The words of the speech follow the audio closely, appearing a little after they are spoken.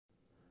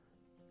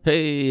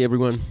Hey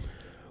everyone,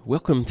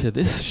 welcome to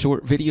this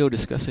short video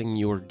discussing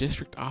your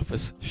district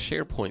office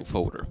SharePoint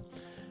folder.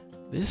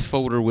 This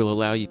folder will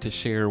allow you to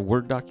share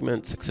Word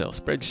documents, Excel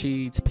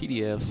spreadsheets,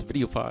 PDFs,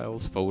 video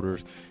files,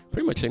 folders,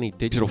 pretty much any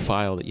digital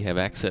file that you have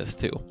access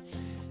to.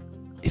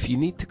 If you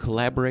need to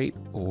collaborate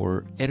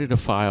or edit a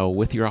file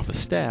with your office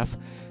staff,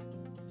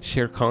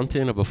 share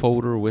content of a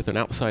folder with an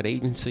outside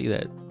agency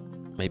that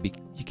maybe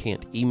you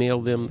can't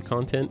email them the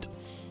content,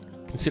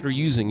 consider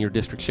using your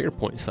district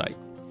SharePoint site.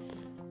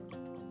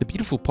 The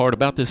beautiful part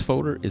about this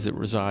folder is it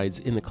resides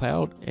in the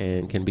cloud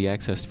and can be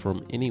accessed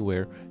from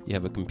anywhere you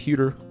have a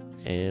computer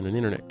and an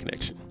internet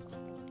connection.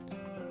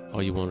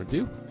 All you want to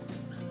do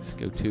is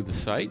go to the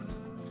site.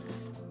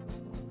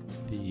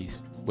 The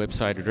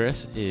website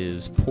address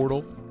is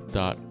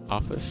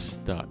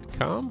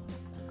portal.office.com,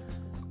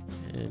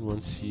 and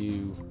once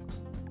you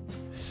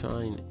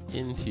sign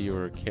into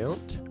your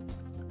account,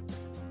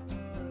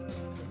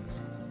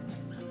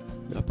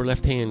 the upper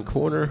left hand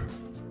corner,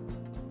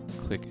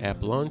 click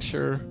App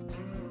Launcher,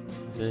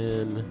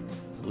 then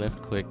left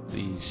click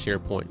the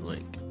SharePoint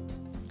link.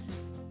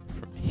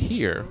 From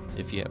here,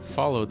 if you have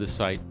followed the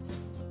site,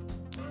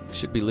 it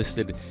should be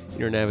listed in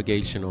your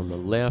navigation on the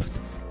left,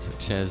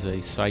 such as a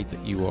site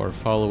that you are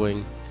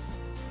following,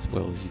 as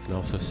well as you can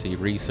also see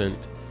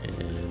recent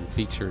and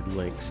featured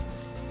links.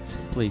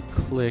 Simply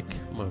click,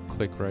 I'm going to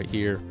click right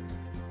here,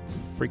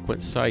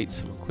 frequent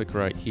sites, I'm going to click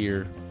right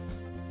here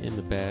in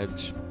the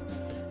badge,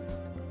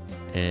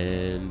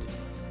 and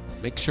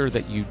make sure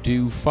that you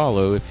do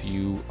follow if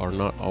you are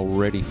not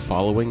already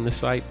following the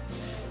site.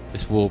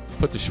 This will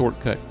put the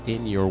shortcut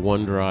in your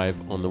OneDrive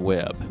on the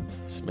web.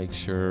 So make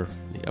sure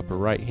in the upper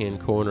right hand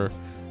corner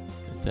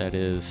that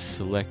is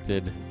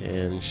selected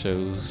and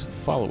shows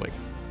following.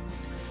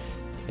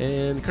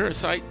 And the current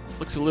site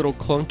looks a little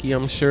clunky,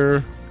 I'm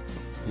sure.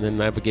 And then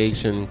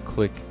navigation,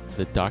 click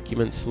the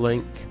Documents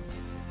link.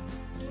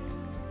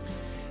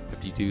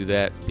 After you do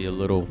that, be a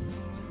little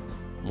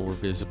more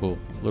visible,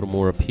 a little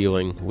more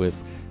appealing with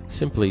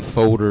simply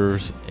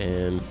folders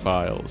and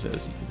files,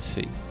 as you can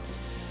see.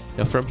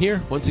 Now from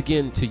here, once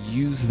again, to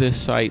use this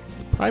site,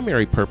 the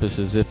primary purpose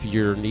is if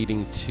you're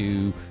needing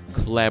to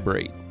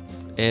collaborate,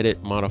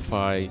 edit,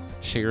 modify,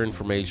 share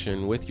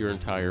information with your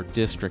entire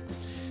district.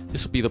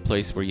 This will be the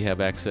place where you have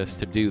access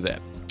to do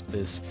that.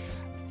 This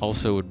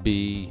also would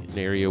be an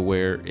area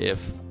where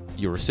if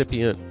your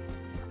recipient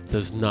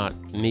does not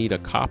need a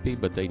copy,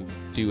 but they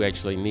do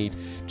actually need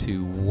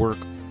to work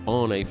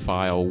on a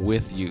file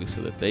with you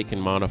so that they can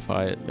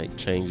modify it, make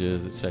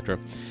changes, etc.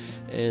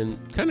 And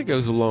kind of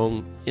goes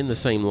along in the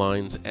same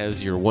lines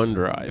as your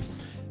OneDrive.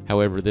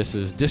 However, this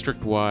is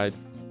district-wide.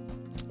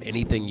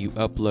 Anything you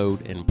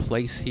upload and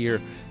place here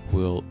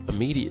will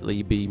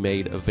immediately be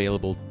made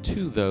available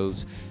to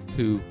those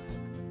who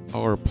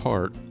are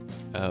part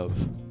of,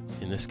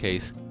 in this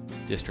case,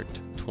 District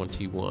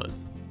 21.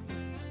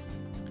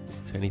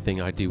 So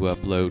anything I do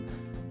upload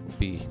will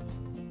be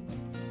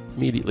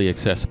immediately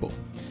accessible.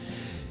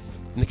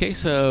 In the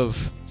case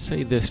of,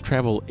 say, this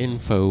travel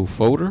info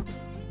folder,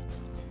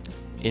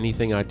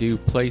 anything I do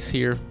place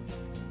here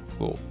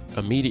will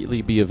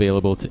immediately be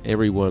available to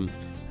everyone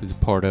who's a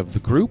part of the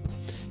group.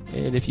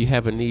 And if you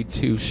have a need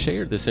to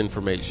share this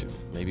information,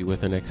 maybe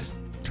with an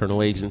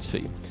external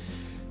agency,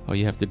 all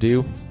you have to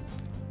do,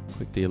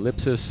 click the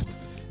ellipsis,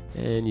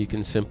 and you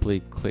can simply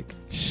click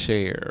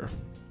Share.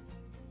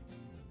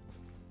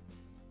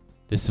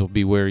 This will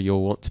be where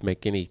you'll want to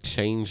make any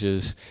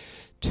changes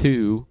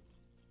to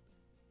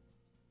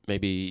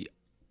maybe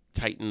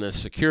tighten the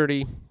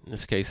security. In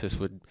this case, this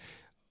would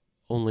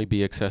only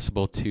be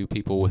accessible to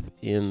people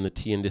within the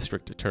TN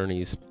District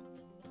Attorney's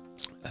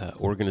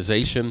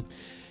organization.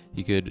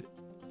 You could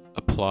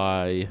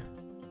apply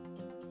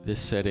this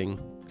setting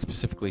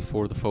specifically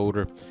for the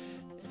folder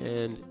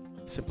and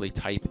simply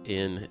type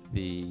in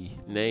the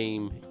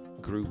name,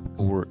 group,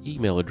 or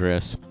email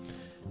address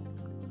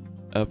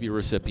of your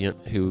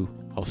recipient who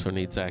also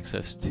needs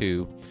access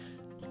to,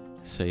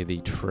 say,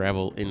 the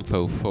travel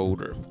info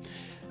folder.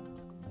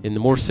 In the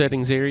More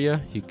Settings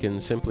area, you can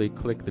simply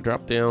click the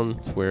drop down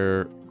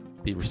where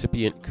the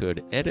recipient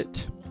could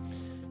edit,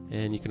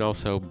 and you can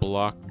also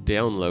block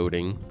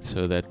downloading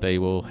so that they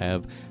will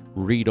have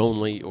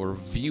read-only or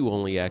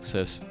view-only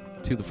access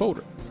to the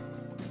folder.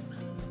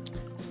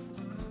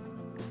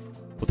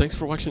 Well, thanks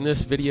for watching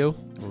this video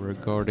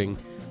regarding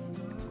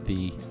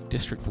the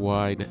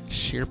district-wide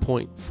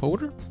SharePoint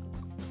folder.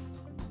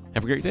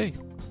 Have a great day.